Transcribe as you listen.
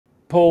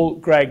Paul,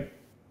 Greg,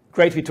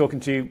 great to be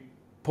talking to you.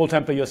 Paul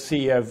Templar, you're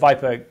CEO of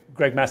VIPR.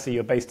 Greg Massey,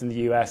 you're based in the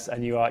US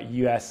and you are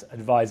US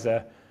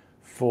advisor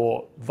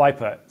for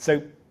VIPR.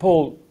 So,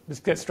 Paul, let's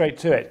get straight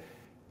to it.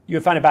 You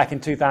were founded back in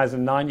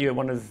 2009. You were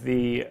one of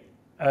the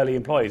early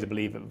employees, I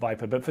believe, at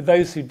VIPR. But for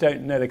those who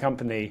don't know the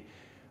company,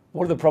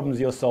 what are the problems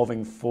you're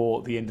solving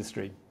for the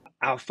industry?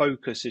 Our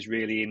focus is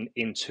really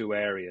in two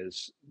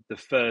areas. The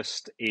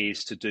first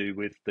is to do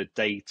with the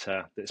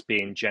data that's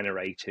being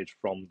generated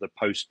from the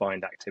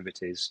post-bind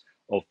activities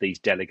of these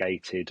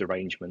delegated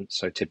arrangements.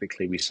 So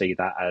typically we see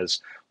that as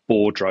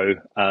bordereaux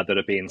that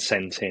are being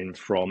sent in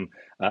from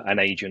an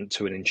agent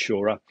to an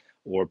insurer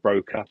or a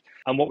broker.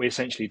 And what we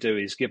essentially do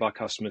is give our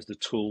customers the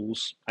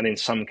tools, and in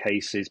some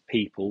cases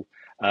people,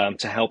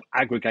 to help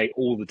aggregate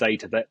all the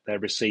data that they're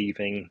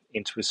receiving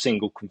into a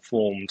single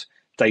conformed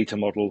data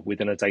model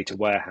within a data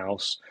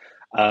warehouse.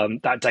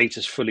 That data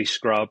is fully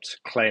scrubbed,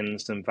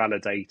 cleansed and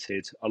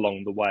validated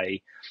along the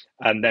way.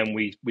 And then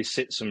we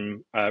sit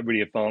some really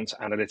advanced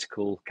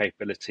analytical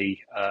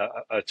capability,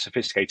 a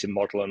sophisticated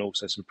model and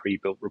also some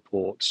pre-built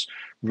reports,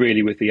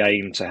 really with the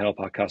aim to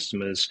help our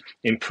customers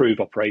improve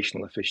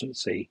operational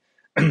efficiency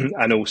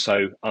and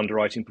also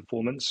underwriting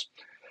performance.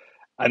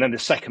 And then the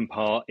second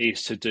part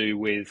is to do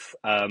with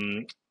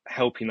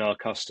helping our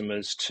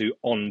customers to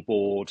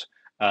onboard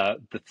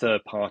the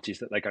third parties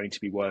that they're going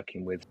to be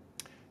working with.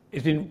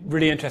 It's been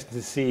really interesting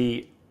to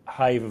see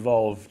how you've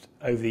evolved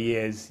over the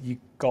years. You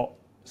got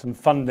some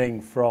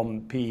funding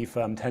from PE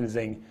firm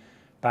Tenzing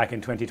back in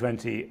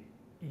 2020.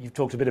 You've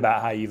talked a bit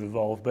about how you've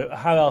evolved, but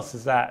how else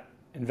is that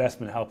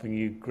investment helping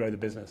you grow the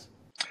business?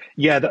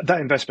 Yeah, that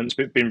investment's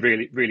been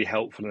really, really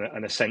helpful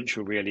and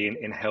essential, really,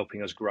 in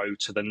helping us grow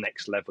to the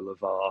next level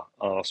of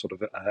our sort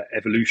of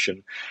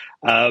evolution.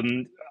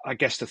 I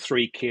guess the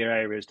three key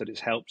areas that it's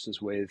helped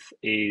us with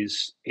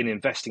is in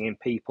investing in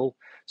people.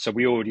 So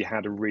we already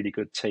had a really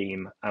good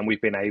team, and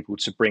we've been able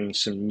to bring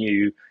some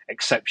new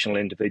exceptional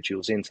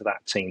individuals into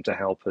that team to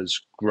help us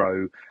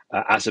grow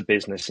as a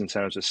business in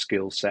terms of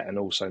skill set and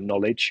also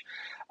knowledge.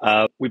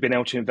 We've been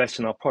able to invest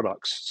in our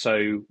products.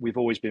 So we've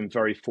always been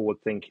very forward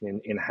thinking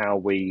in how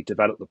we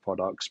develop the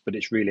products, but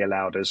it's really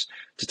allowed us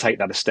to take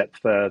that a step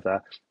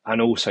further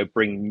and also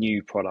bring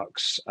new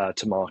products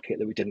to market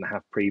that we didn't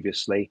have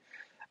previously.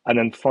 And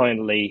then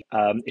finally,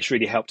 it's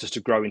really helped us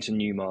to grow into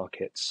new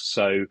markets.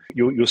 So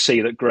you'll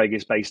see that Greg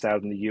is based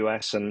out in the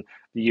US, and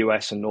the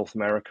US and North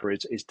America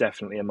is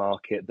definitely a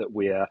market that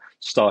we are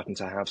starting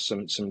to have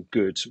some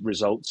good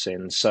results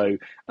in. So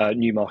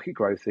new market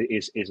growth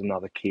is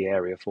another key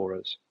area for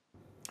us.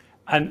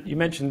 And you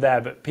mentioned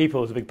there, but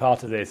people is a big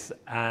part of this,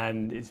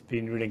 and it's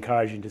been really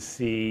encouraging to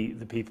see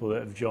the people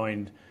that have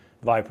joined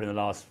VIPR in the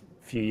last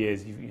few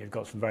years. You've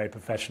got some very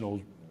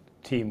professional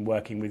team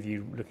working with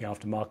you, looking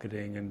after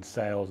marketing and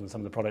sales and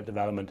some of the product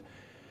development.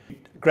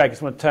 Greg, I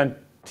just want to turn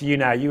to you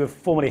now. You were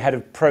formerly head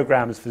of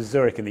programs for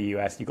Zurich in the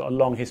US. You've got a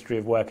long history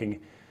of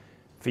working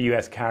for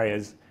US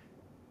carriers.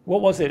 What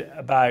was it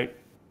about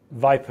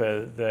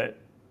VIPR that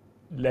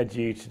led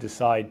you to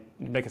decide,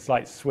 make a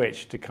slight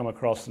switch to come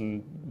across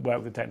and work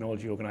with a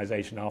technology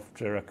organization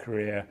after a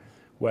career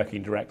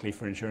working directly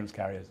for insurance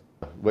carriers?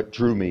 What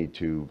drew me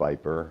to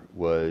VIPR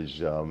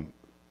was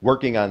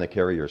working on the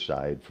carrier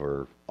side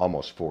for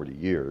almost 40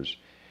 years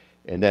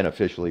and then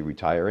officially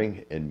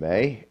retiring in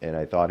May, and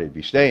I thought I'd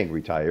be staying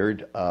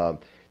retired.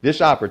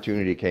 This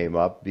opportunity came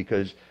up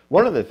because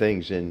one of the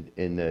things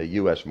in the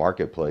US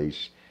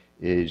marketplace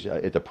is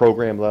at the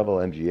program level,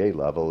 MGA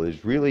level,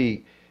 is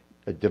really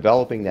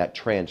developing that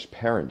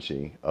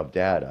transparency of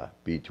data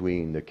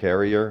between the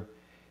carrier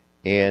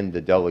and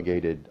the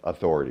delegated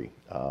authority.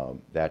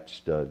 That's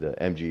the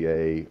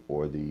MGA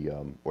or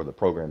the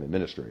program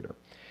administrator.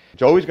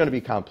 It's always going to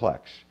be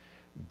complex,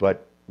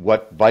 but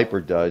what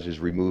VIPR does is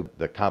remove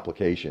the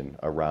complication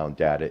around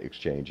data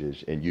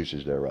exchanges and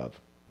uses thereof.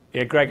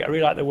 Yeah, Greg, I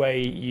really like the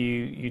way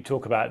you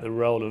talk about the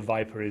role of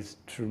VIPR is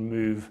to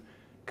remove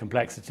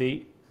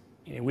complexity.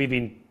 We've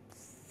been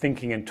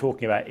thinking and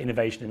talking about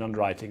innovation in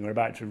underwriting. We're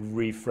about to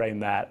reframe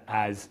that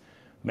as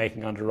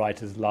making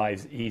underwriters'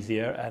 lives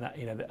easier.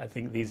 And I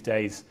think these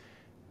days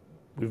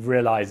we've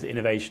realized that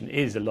innovation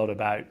is a lot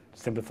about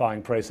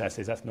simplifying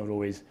processes. That's not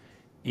always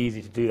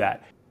easy to do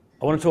that.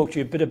 I want to talk to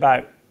you a bit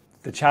about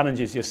the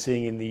challenges you're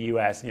seeing in the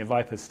US.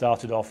 VIPR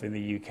started off in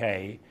the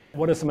UK.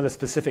 What are some of the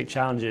specific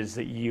challenges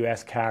that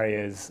US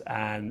carriers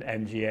and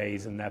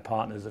MGAs and their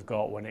partners have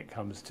got when it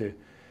comes to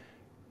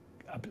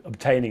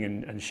obtaining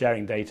and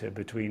sharing data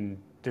between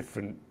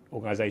different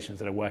organizations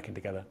that are working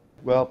together?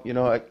 Well,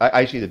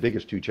 I see the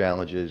biggest two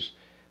challenges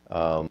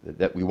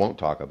that we won't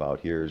talk about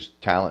here is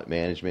talent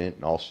management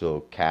and also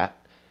CAT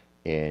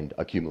and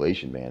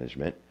accumulation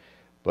management.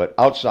 But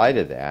outside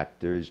of that,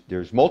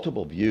 there's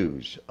multiple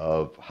views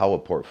of how a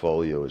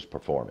portfolio is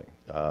performing.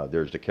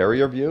 There's the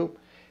carrier view,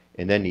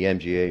 and then the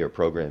MGA or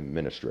program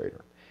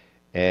administrator.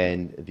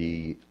 And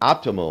the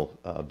optimal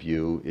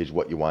view is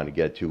what you want to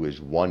get to is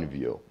one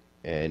view.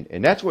 And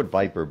that's what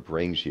VIPR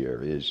brings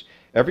here is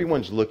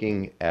everyone's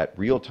looking at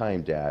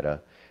real-time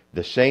data,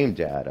 the same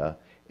data,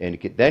 and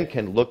then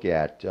can look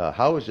at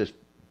how is this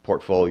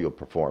portfolio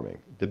performing?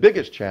 The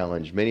biggest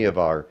challenge many of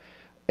our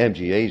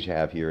MGAs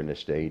have here in the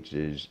States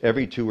is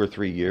every 2 or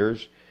 3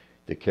 years,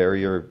 the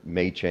carrier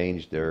may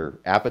change their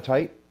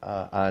appetite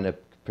on a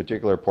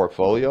particular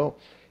portfolio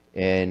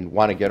and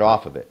want to get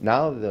off of it.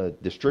 Now the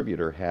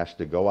distributor has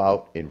to go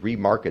out and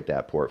remarket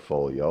that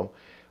portfolio,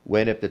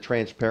 when if the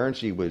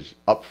transparency was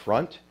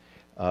upfront,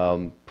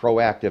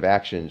 proactive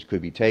actions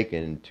could be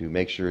taken to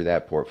make sure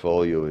that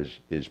portfolio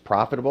is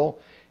profitable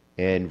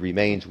and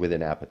remains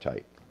within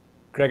appetite.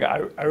 Greg,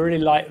 I really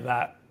like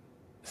that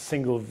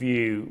single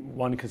view,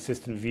 one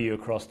consistent view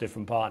across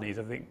different parties.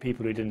 I think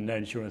people who didn't know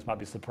insurance might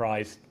be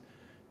surprised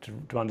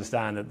to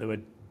understand that there were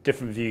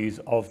different views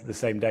of the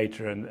same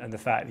data, and the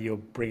fact that you're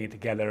bringing it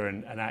together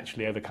and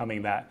actually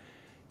overcoming that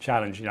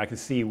challenge. You know, I can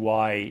see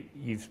why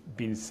you've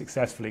been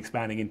successfully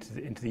expanding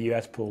into the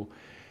US pool.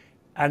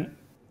 And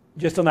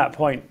just on that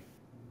point,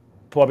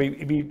 Paul,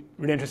 it'd be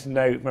really interesting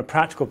to know from a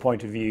practical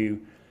point of view,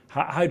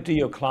 how do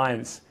your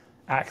clients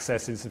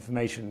access this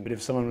information? But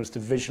if someone was to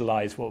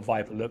visualize what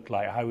VIPR looked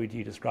like, how would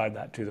you describe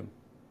that to them?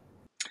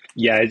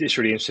 Yeah, it's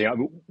really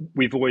interesting.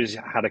 We've always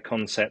had a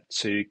concept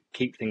to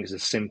keep things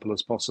as simple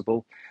as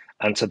possible.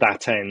 And to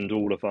that end,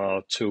 all of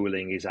our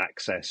tooling is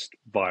accessed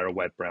via a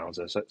web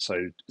browser.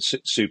 So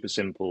super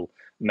simple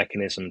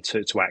mechanism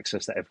to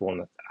access that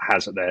everyone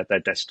has at their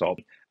desktop.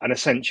 And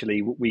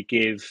essentially, we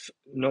give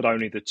not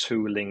only the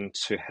tooling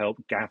to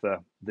help gather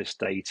this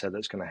data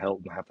that's going to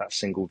help them have that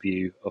single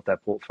view of their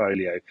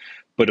portfolio,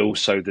 but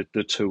also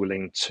the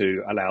tooling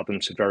to allow them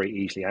to very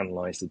easily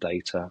analyze the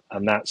data.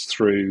 And that's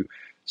through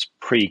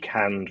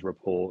pre-canned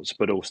reports,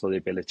 but also the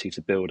ability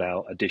to build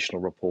out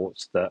additional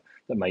reports that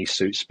may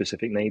suit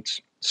specific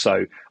needs.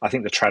 So I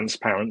think the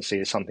transparency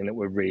is something that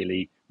we're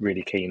really,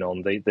 really keen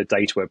on. The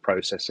data we're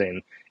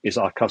processing is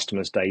our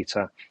customers'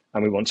 data,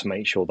 and we want to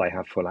make sure they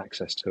have full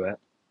access to it.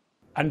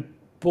 And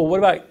Paul, what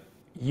about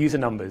user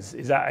numbers?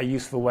 Is that a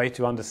useful way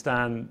to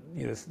understand,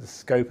 you know, the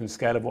scope and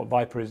scale of what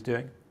VIPR is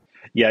doing?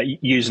 Yeah,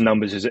 user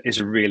numbers is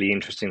a really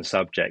interesting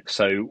subject.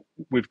 So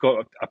we've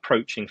got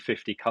approaching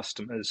 50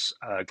 customers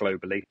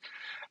globally.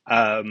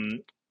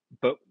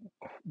 But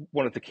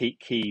one of the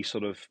key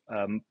sort of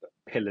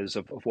pillars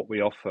of what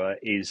we offer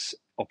is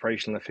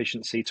operational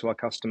efficiency to our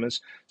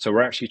customers. So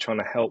we're actually trying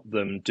to help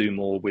them do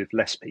more with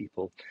less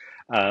people.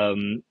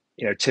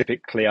 You know,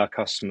 typically our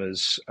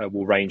customers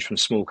will range from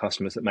small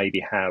customers that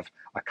maybe have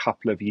a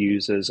couple of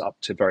users up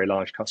to very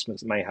large customers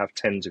that may have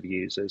tens of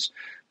users.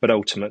 But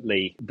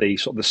ultimately, the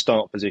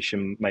start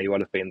position may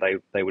well have been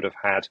they would have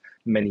had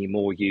many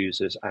more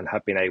users and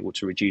have been able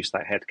to reduce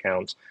that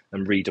headcount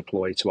and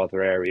redeploy to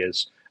other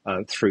areas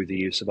through the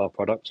use of our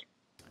product.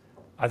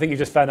 I think you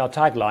just found our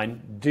tagline: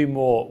 "Do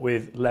more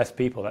with less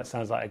people." That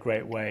sounds like a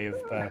great way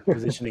of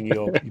positioning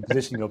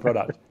your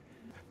product.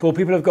 Paul,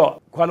 people have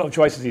got quite a lot of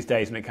choices these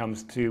days when it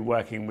comes to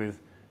working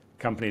with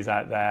companies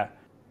out there.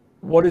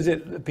 What is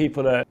it that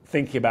people are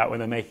thinking about when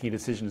they're making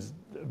decisions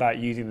about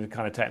using the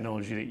kind of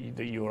technology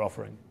that you're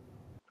offering?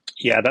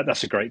 Yeah,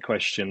 that's a great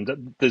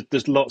question.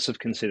 There's lots of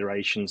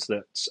considerations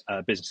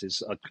that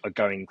businesses are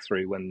going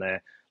through when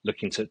they're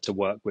looking to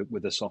work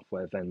with a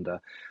software vendor.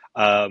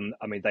 I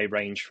mean, they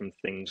range from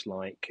things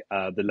like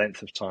the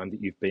length of time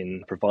that you've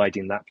been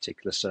providing that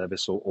particular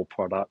service or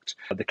product,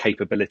 the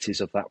capabilities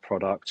of that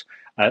product,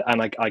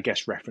 and I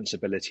guess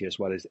referenceability as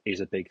well is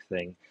a big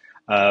thing.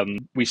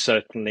 We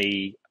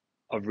certainly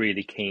are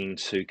really keen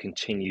to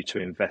continue to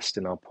invest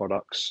in our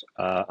products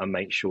and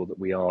make sure that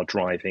we are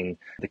driving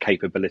the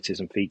capabilities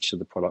and features of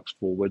the products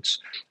forwards.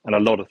 And a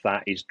lot of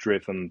that is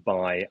driven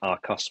by our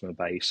customer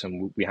base,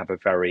 and we have a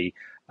very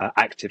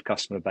active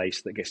customer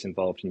base that gets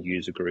involved in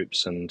user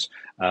groups and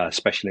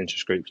special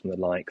interest groups and the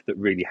like that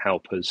really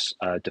help us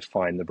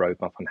define the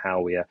roadmap on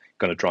how we are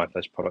going to drive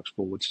those products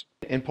forwards.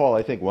 And Paul,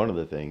 I think one of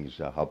the things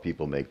how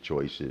people make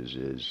choices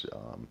is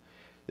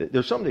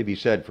there's something to be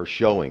said for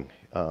showing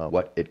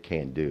what it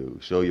can do.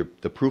 So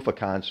the proof of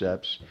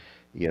concepts,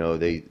 you know,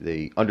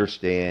 they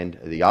understand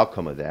the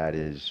outcome of that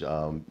is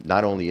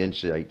not only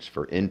insights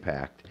for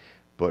impact,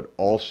 but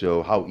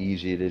also how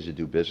easy it is to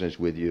do business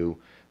with you,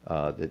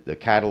 the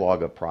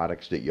catalog of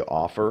products that you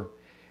offer,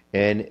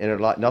 and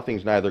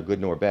nothing's neither good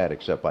nor bad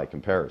except by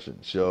comparison.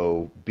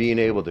 So being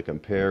able to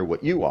compare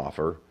what you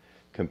offer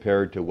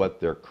compared to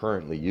what they're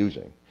currently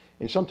using.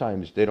 And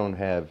sometimes they don't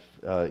have,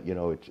 you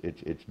know,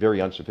 it's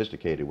very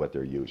unsophisticated what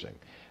they're using.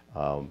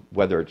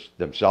 Whether it's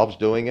themselves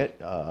doing it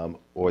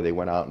or they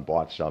went out and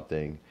bought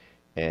something,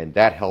 and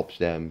that helps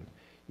them,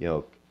 you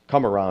know,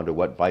 come around to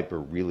what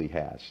VIPR really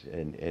has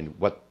and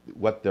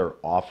what they're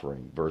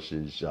offering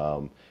versus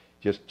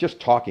just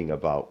talking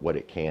about what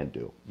it can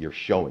do. You're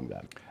showing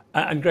them.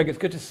 And Greg, it's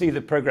good to see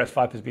the progress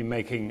VIPR's been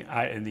making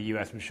out in the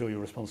US. I'm sure you're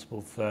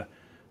responsible for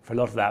a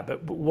lot of that.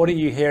 But what are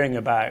you hearing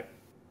about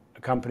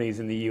companies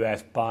in the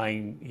US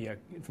buying, you know,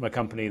 from a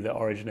company that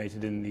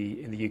originated in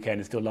the UK and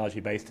is still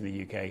largely based in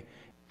the UK?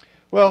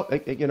 Well,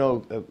 you know,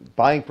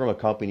 buying from a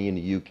company in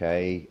the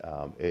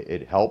UK,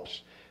 it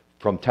helps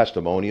from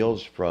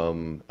testimonials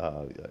from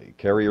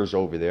carriers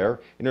over there.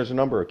 And there's a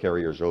number of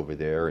carriers over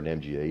there and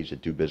MGAs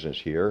that do business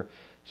here.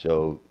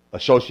 So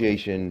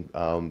association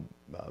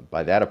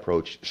by that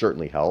approach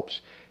certainly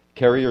helps.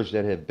 Carriers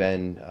that have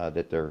been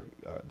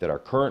that are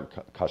current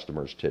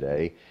customers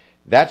today,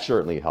 that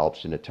certainly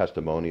helps in the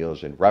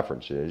testimonials and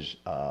references.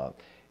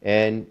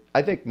 And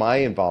I think my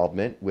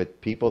involvement with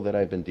people that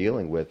I've been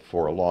dealing with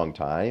for a long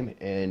time,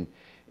 and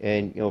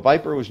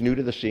VIPR was new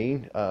to the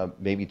scene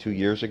maybe 2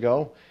 years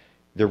ago.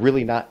 They're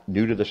really not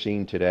new to the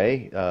scene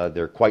today.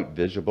 They're quite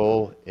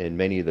visible in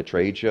many of the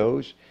trade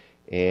shows,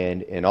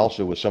 and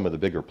also with some of the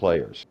bigger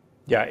players.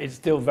 Yeah, it's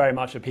still very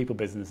much a people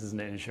business,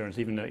 isn't it, insurance?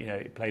 Even though,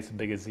 a place as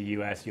big as the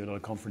US, you have a lot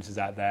of conferences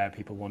out there,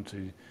 people want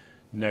to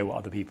know what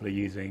other people are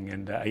using,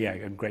 and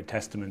a great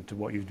testament to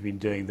what you've been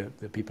doing,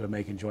 that people are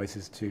making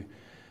choices to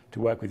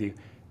work with you.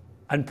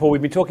 And Paul,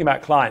 we've been talking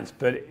about clients,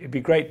 but it'd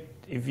be great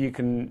if you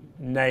can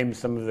name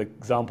some of the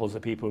examples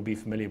that people will be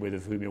familiar with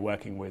of whom you're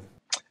working with.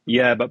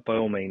 Yeah, but by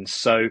all means.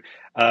 So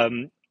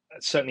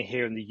certainly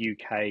here in the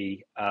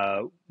UK,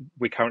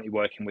 we're currently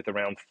working with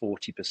around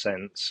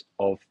 40%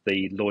 of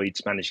the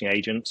Lloyds managing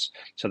agents.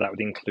 So that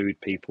would include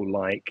people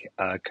like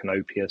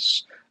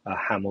Canopius,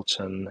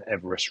 Hamilton,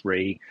 Everest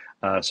Re,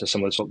 so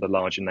some of the sort of the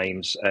larger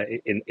names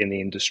in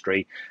the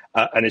industry.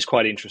 And it's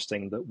quite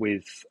interesting that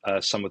with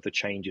some of the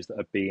changes that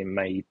are being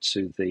made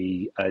to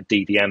the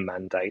DDM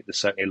mandate, there's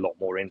certainly a lot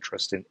more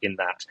interest in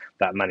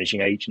that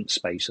managing agent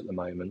space at the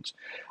moment.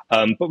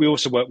 But we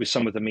also work with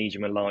some of the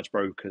medium and large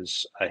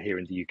brokers here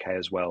in the UK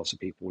as well. So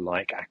people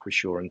like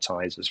Acrisure and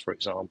Tizers, for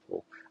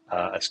example,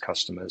 as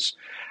customers.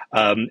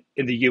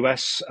 In the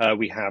US,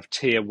 we have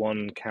tier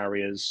one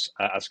carriers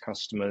as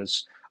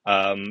customers,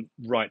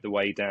 right the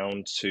way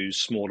down to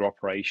smaller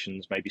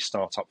operations, maybe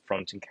startup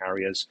fronting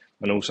carriers,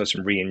 and also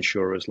some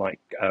reinsurers like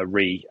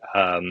Re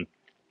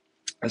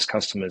as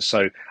customers.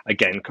 So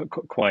again,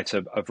 quite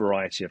a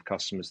variety of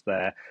customers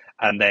there.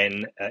 And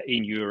then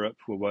in Europe,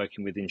 we're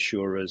working with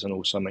insurers, and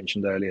also I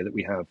mentioned earlier that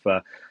we have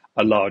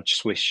a large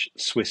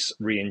Swiss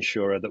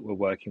reinsurer that we're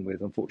working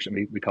with.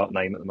 Unfortunately, we can't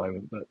name at the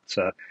moment, but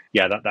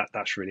yeah,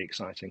 that's really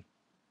exciting.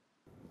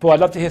 Paul, I'd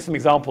love to hear some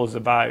examples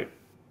about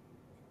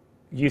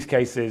use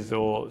cases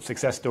or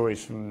success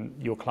stories from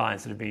your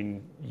clients that have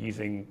been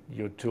using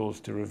your tools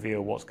to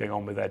reveal what's going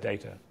on with their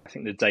data. I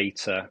think the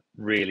data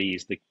really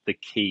is the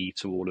key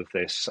to all of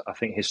this. I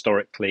think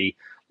historically,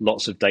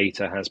 lots of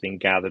data has been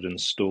gathered and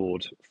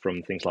stored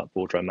from things like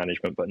boardroom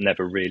management, but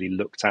never really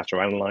looked at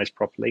or analysed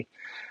properly.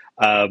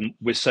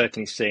 We're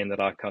certainly seeing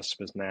that our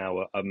customers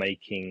now are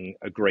making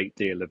a great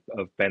deal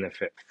of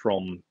benefit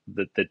from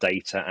the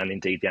data and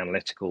indeed the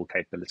analytical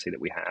capability that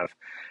we have.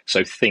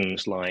 So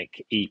things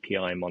like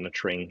EPI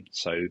monitoring,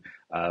 so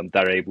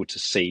they're able to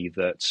see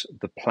that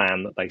the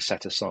plan that they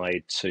set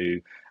aside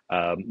to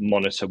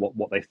monitor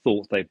what they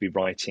thought they'd be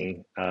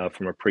writing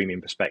from a premium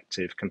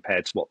perspective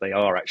compared to what they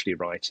are actually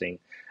writing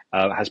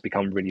has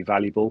become really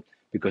valuable,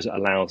 because it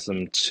allows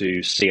them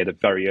to see at a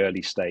very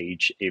early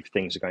stage if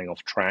things are going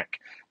off track.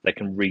 They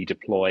can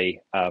redeploy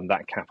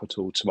that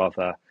capital to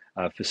other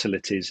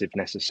facilities if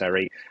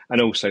necessary,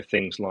 and also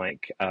things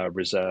like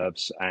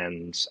reserves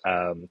and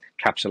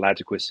capital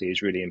adequacy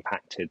is really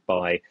impacted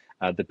by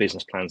the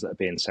business plans that are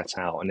being set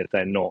out. And if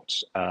they're not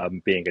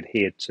being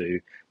adhered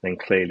to, then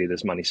clearly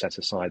there's money set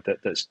aside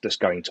that's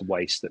going to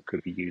waste that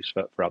could be used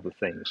for other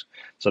things.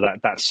 So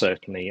that's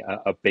certainly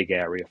a big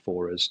area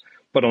for us.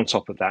 But on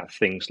top of that,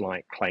 things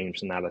like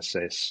claims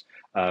analysis,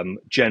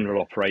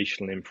 general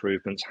operational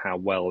improvements, how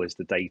well is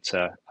the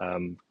data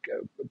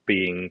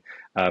being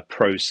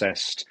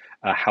processed,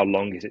 how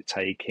long is it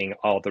taking,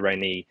 are there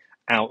any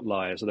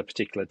outliers, are there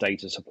particular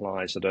data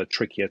supplies that are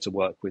trickier to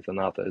work with than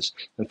others,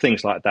 and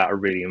things like that are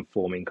really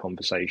informing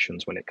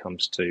conversations when it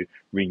comes to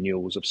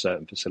renewals of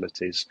certain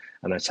facilities,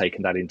 and they're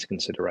taking that into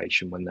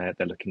consideration when they're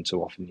looking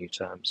to offer new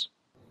terms.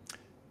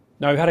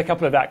 Now, we've had a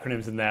couple of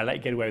acronyms in there. I'll let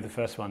you get away with the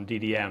first one,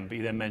 DDM, but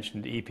you then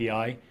mentioned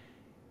EPI.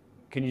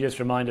 Can you just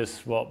remind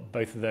us what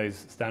both of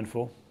those stand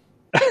for?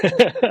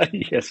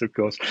 Yes, of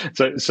course.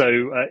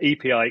 So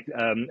EPI,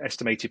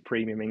 estimated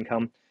premium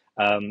income.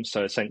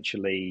 So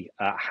essentially,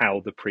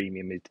 how the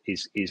premium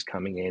is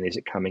coming in. Is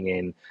it coming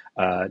in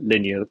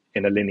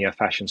in a linear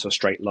fashion, so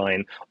straight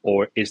line,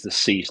 or is the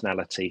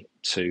seasonality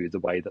to the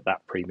way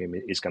that premium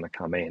is going to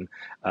come in?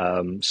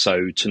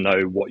 So to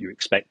know what you're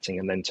expecting,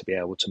 and then to be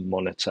able to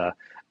monitor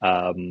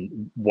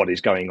what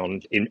is going on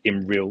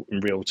in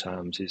real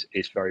terms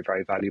is very,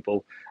 very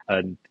valuable.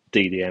 And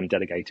DDM,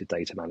 Delegated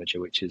Data Manager,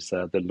 which is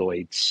the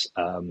Lloyds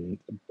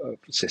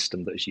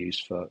system that is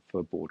used for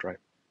boardroom.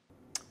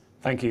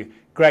 Thank you.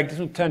 Greg, just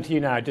want to turn to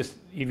you now, just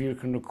if you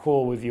can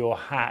recall, with your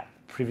hat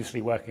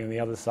previously working on the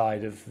other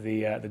side of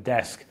the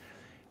desk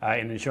in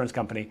an insurance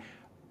company,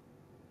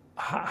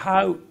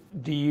 how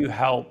do you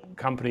help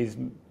companies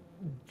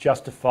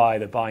justify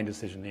the buying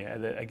decision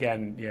here?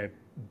 Again,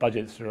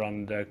 budgets are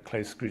under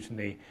close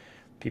scrutiny.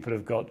 People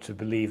have got to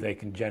believe they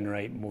can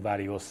generate more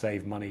value or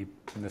save money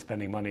when they're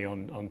spending money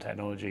on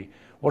technology.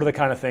 What are the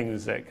kind of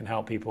things that can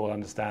help people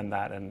understand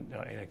that and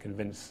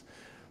convince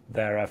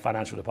their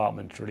financial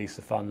department to release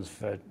the funds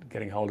for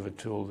getting hold of a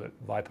tool that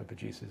VIPR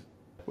produces?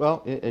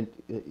 Well, and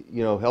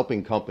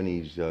helping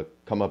companies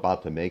come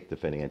about to make the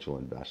financial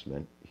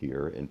investment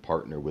here and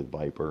partner with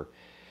VIPR.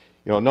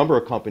 You know, a number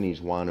of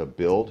companies want to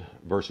build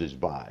versus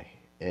buy.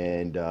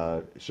 And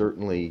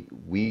certainly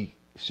we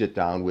sit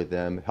down with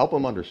them, help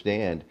them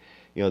understand,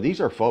 you know, these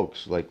are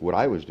folks like what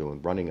I was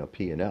doing, running a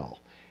P&L.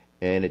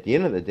 And at the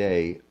end of the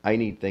day, I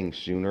need things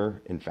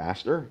sooner and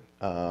faster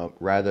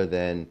rather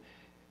than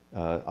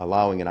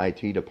allowing an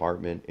IT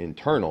department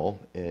internal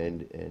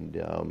and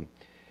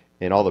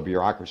all the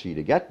bureaucracy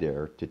to get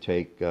there to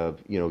take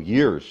you know,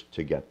 years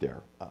to get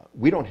there.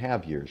 We don't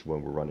have years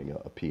when we're running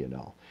a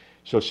P&L.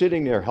 So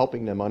sitting there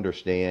helping them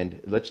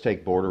understand, let's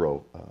take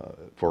Bordereau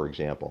for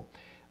example,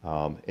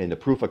 and the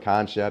proof of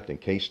concept and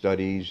case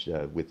studies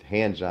with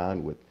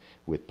hands-on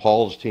with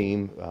Paul's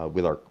team,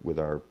 with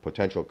our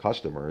potential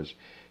customers,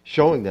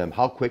 showing them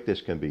how quick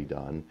this can be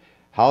done,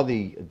 how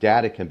the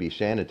data can be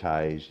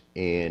sanitized,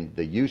 and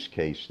the use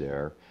case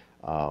there,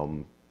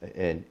 and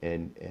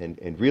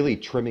really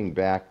trimming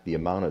back the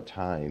amount of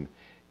time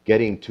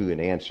getting to an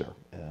answer.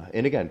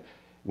 And again,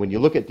 when you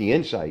look at the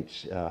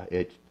insights,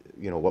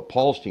 you know, what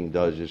Paul's team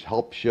does is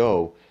help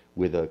show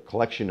with a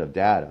collection of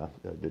data,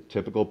 the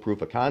typical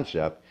proof of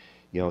concept,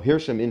 you know,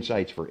 here's some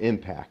insights for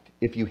impact.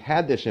 If you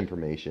had this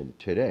information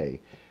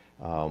today,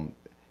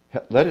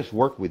 let us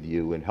work with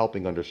you in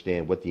helping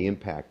understand what the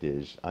impact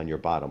is on your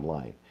bottom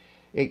line.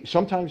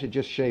 Sometimes it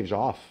just shaves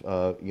off,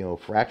 you know,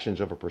 fractions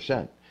of a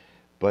percent,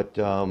 but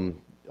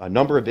a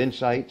number of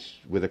insights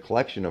with a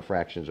collection of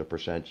fractions of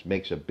percents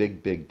makes a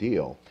big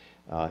deal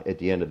at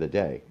the end of the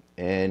day,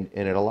 and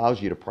it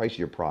allows you to price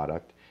your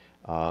product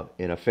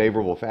in a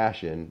favorable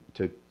fashion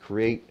to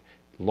create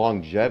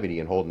longevity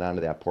and holding on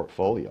to that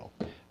portfolio.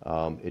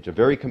 It's a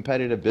very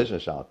competitive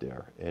business out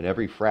there, and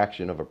every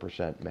fraction of a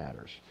percent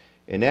matters.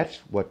 And that's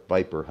what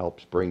VIPR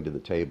helps bring to the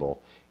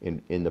table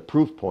in the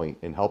proof point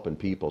in helping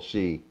people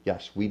see,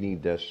 yes, we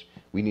need this,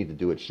 we need to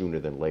do it sooner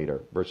than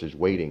later, versus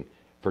waiting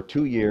for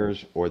 2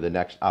 years or the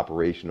next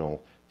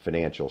operational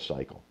financial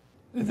cycle.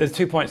 There's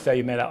 2 points there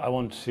you made I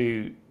want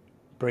to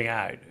bring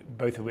out,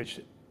 both of which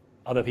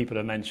other people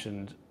have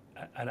mentioned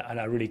and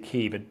are really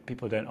key, but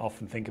people don't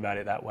often think about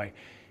it that way.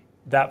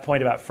 That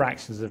point about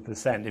fractions of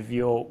percent, if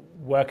you're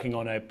working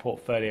on a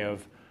portfolio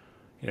of,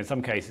 you know, in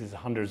some cases,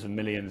 hundreds of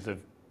millions of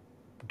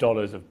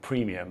dollars of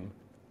premium,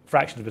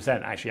 fractions of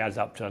percent actually adds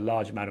up to a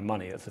large amount of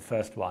money. That's the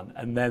first one.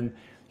 And then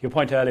your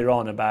point earlier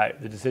on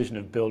about the decision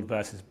of build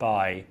versus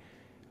buy,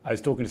 I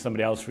was talking to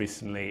somebody else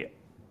recently,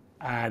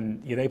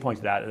 and they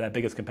pointed out that their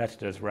biggest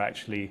competitors were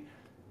actually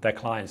their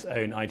clients'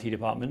 own IT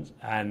departments.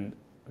 And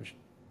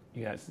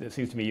it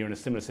seems to me you're in a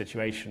similar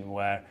situation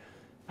where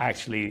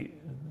actually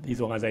these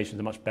organizations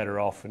are much better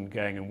off in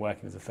going and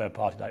working as a third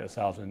party like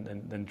yourselves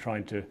than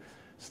trying to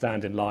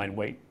stand in line,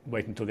 wait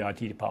until the IT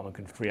department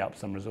can free up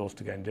some resource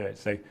to go and do it.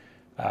 So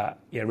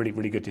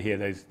really good to hear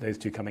those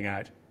two coming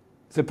out.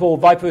 So Paul,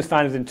 VIPR was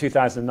founded in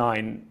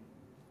 2009.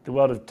 The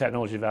world of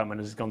technology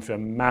development has gone through a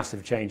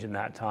massive change in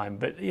that time.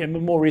 But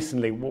more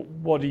recently,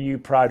 what are you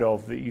proud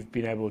of that you've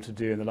been able to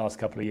do in the last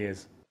couple of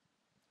years?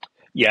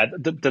 Yeah,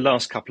 the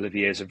last couple of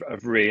years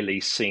have really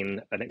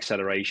seen an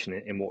acceleration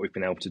in what we've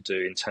been able to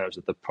do in terms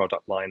of the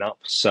product lineup.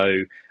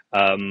 So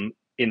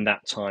in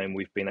that time,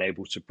 we've been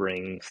able to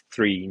bring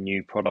 3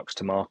 new products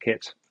to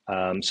market.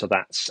 So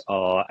that's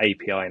our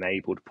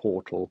API-enabled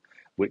portal,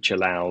 which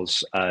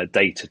allows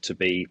data to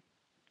be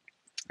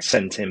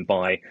sent in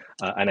by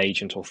an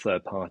agent or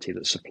third party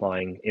that's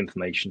supplying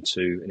information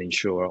to an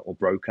insurer or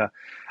broker.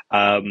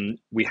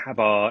 We have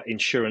our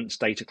insurance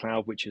data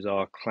cloud, which is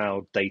our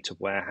cloud data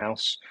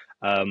warehouse,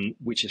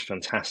 which is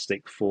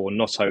fantastic for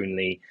not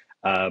only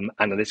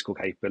analytical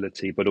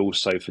capability, but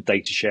also for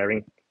data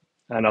sharing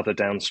and other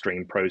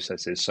downstream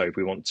processes. So if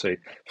we want to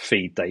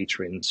feed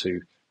data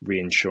into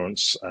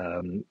reinsurance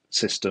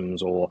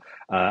systems or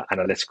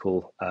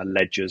analytical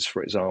ledgers,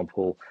 for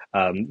example,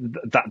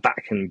 that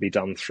can be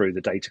done through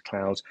the data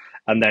cloud.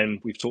 And then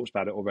we've talked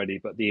about it already,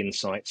 but the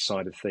insights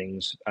side of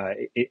things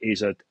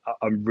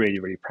I'm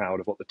really proud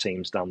of what the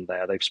team's done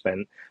there. They've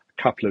spent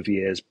a couple of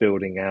years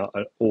building out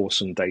an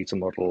awesome data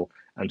model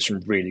and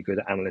some really good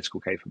analytical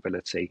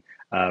capability,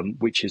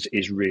 which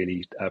is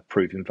really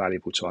proving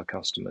valuable to our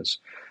customers.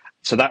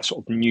 So that's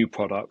sort of new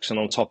products. And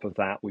on top of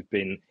that, we've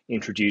been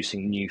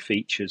introducing new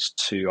features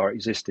to our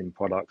existing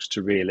products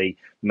to really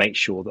make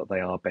sure that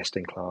they are best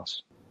in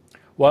class.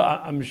 Well,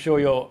 I'm sure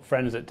your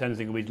friends at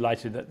Tenzing will be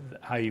delighted at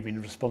how you've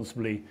been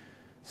responsibly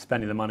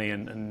spending the money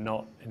and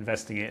not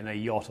investing it in a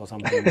yacht or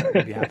something that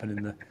maybe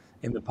happened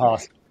in the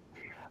past.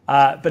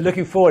 But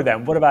looking forward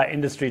then, what about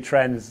industry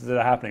trends that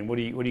are happening? What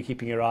are you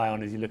keeping your eye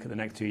on as you look at the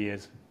next 2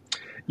 years?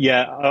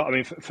 Yeah, I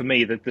mean, for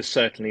me, there's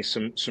certainly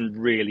some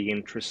really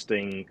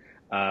interesting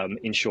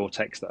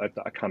insurtechs that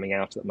are coming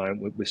out at the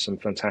moment with some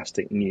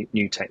fantastic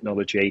new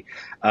technology.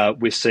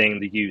 We're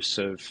seeing the use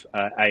of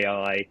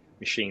AI,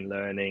 machine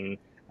learning,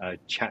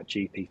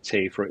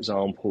 ChatGPT, for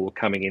example,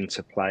 coming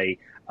into play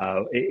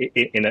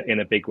in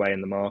a big way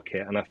in the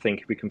market. And I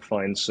think if we can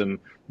find some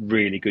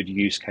really good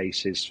use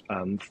cases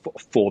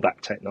for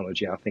that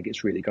technology, I think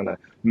it's really going to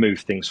move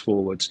things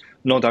forwards,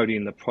 not only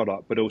in the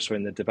product, but also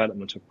in the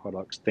development of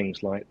products.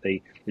 Things like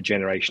the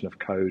generation of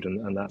code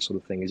and that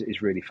sort of thing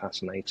is really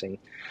fascinating.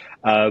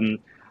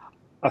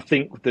 I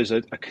think there's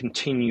a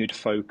continued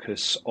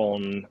focus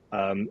on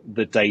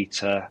the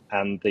data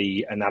and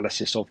the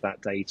analysis of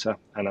that data,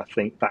 and I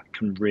think that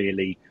can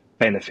really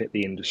benefit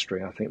the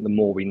industry. I think the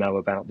more we know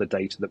about the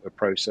data that we're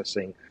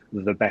processing,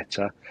 the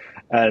better.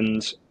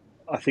 And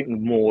I think the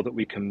more that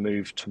we can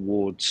move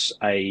towards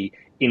a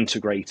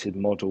integrated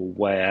model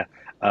where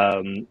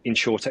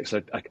insurtechs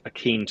are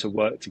keen to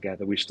work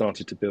together. We've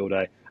started to build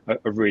a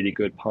really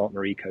good partner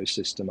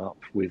ecosystem up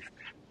with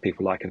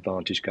people like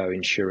AdvantageGo,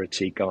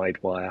 Insurity,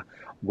 Guidewire,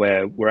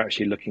 where we're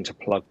actually looking to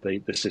plug the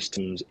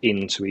systems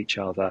into each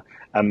other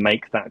and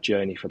make that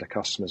journey for the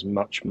customers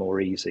much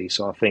more easy.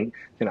 So I think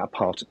our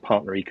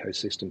partner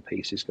ecosystem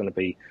piece is going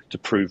to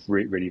prove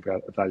really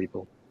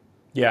valuable.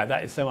 Yeah,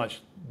 that is so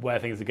much where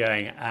things are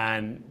going,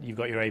 and you've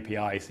got your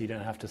API, so you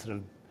don't have to sort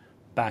of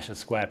bash a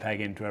square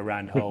peg into a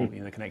round hole.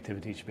 The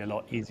connectivity should be a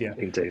lot easier.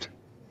 Indeed.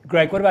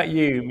 Greg, what about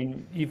you? I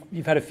mean,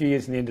 you've had a few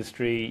years in the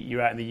industry.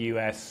 You're out in the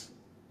US.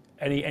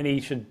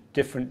 Any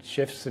different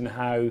shifts in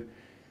how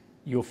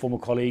your former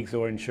colleagues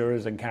or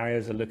insurers and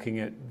carriers are looking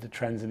at the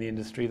trends in the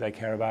industry they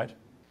care about?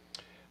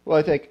 Well,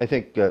 I think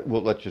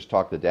well, let's just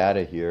talk the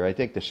data here. I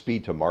think the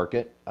speed to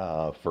market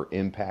for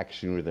impact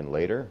sooner than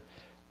later.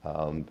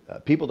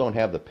 People don't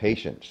have the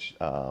patience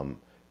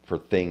for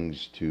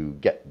things to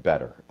get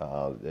better.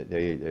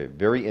 They're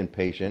very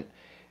impatient,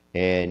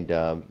 and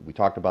we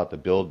talked about the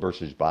build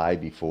versus buy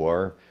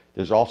before.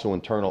 There's also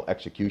internal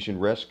execution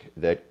risk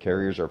that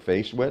carriers are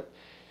faced with.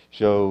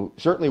 So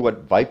certainly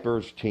what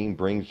VIPR's team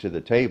brings to the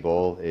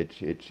table,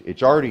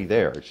 it's already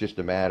there. It's just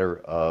a matter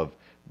of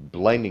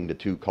blending the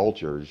two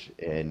cultures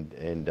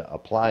and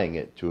applying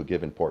it to a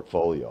given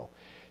portfolio.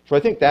 So I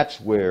think that's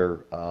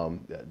where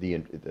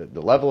the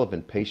level of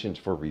impatience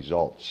for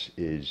results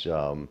is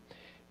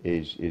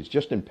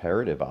just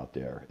imperative out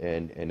there,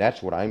 and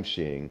that's what I'm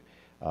seeing,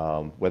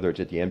 whether it's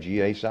at the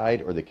MGA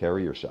side or the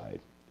carrier side,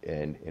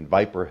 and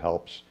VIPR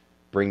helps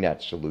bring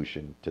that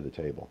solution to the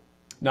table.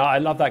 No, I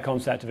love that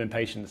concept of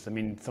impatience. I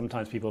mean,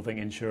 sometimes people think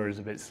insurers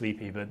are a bit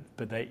sleepy,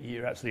 but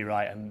you're absolutely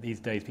right. And these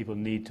days, people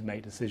need to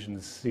make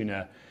decisions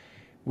sooner.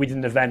 We did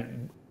an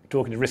event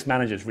talking to risk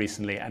managers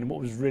recently, and what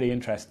was really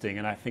interesting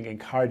and I think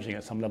encouraging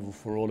at some level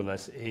for all of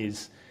us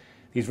is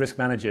these risk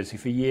managers who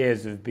for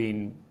years have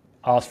been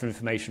asked for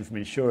information from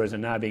insurers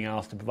and now being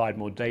asked to provide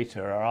more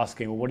data are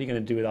asking, well, what are you going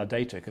to do with our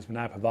data? Because we're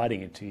now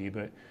providing it to you,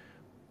 but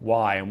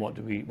why and what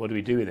do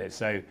we do with it?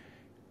 So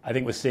I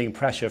think we're seeing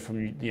pressure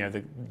from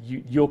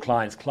your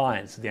clients'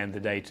 at the end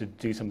of the day to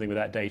do something with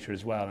that data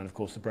as well, and of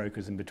course the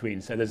brokers in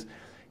between. So there's,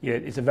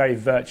 it's a very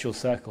virtual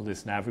circle.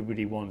 This now,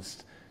 everybody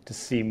wants to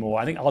see more.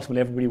 I think ultimately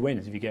everybody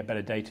wins. If you get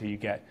better data, you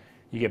get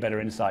better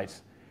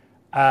insights.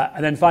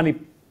 And then finally,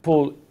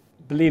 Paul,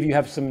 believe you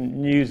have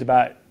some news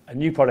about a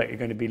new product you're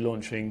going to be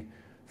launching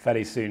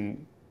fairly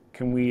soon.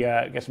 Can we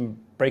get some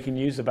breaking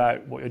news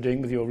about what you're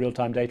doing with your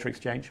real-time data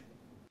exchange?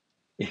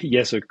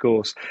 Yes, of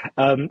course.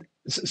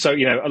 So,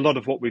 a lot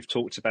of what we've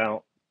talked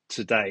about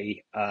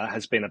today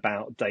has been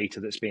about data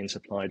that's being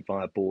supplied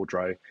via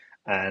Bordereau.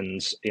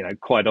 And,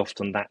 quite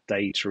often that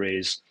data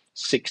is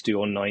 60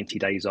 or 90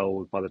 days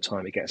old by the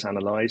time it gets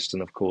analysed.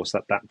 And of course,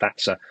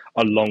 that's a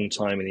long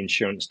time in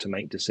insurance to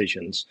make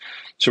decisions.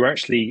 So we're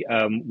actually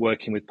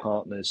working with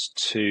partners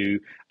to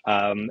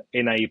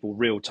enable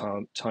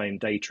real-time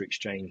data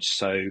exchange.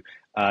 So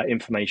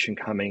information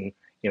coming,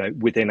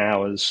 within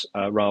hours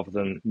rather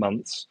than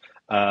months.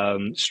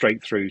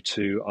 Straight through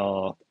to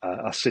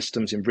our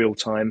systems in real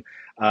time,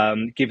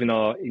 giving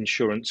our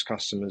insurance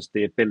customers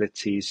the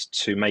abilities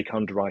to make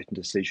underwriting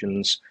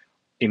decisions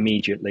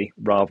immediately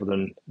rather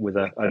than with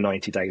a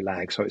 90-day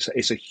lag. So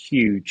it's a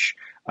huge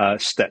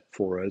step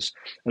for us,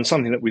 and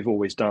something that we've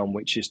always done,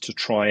 which is to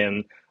try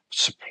and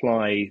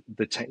supply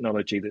the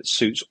technology that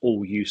suits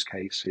all use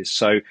cases.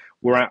 So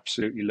we're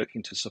absolutely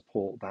looking to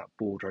support that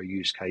Bordereau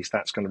use case.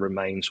 That's going to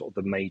remain sort of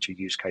the major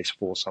use case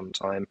for some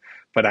time,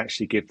 but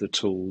actually give the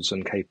tools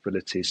and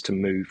capabilities to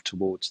move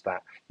towards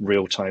that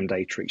real-time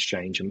data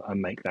exchange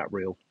and make that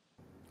real.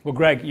 Well,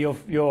 Greg,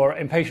 your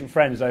impatient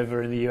friends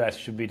over in the US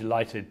should be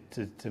delighted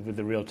with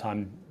the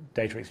real-time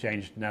data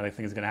exchange now that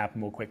things are going to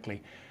happen more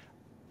quickly.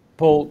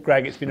 Paul,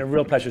 Greg, it's been a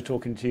real pleasure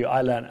talking to you.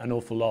 I learned an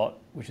awful lot,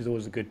 which is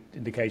always a good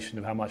indication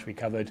of how much we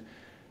covered.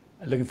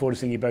 Looking forward to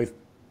seeing you both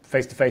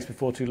face-to-face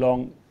before too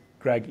long.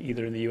 Greg,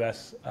 either in the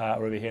US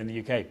or over here in the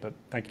UK. But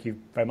thank you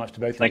very much to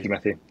both of you. Thank you,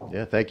 Matthew.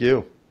 Yeah, thank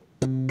you.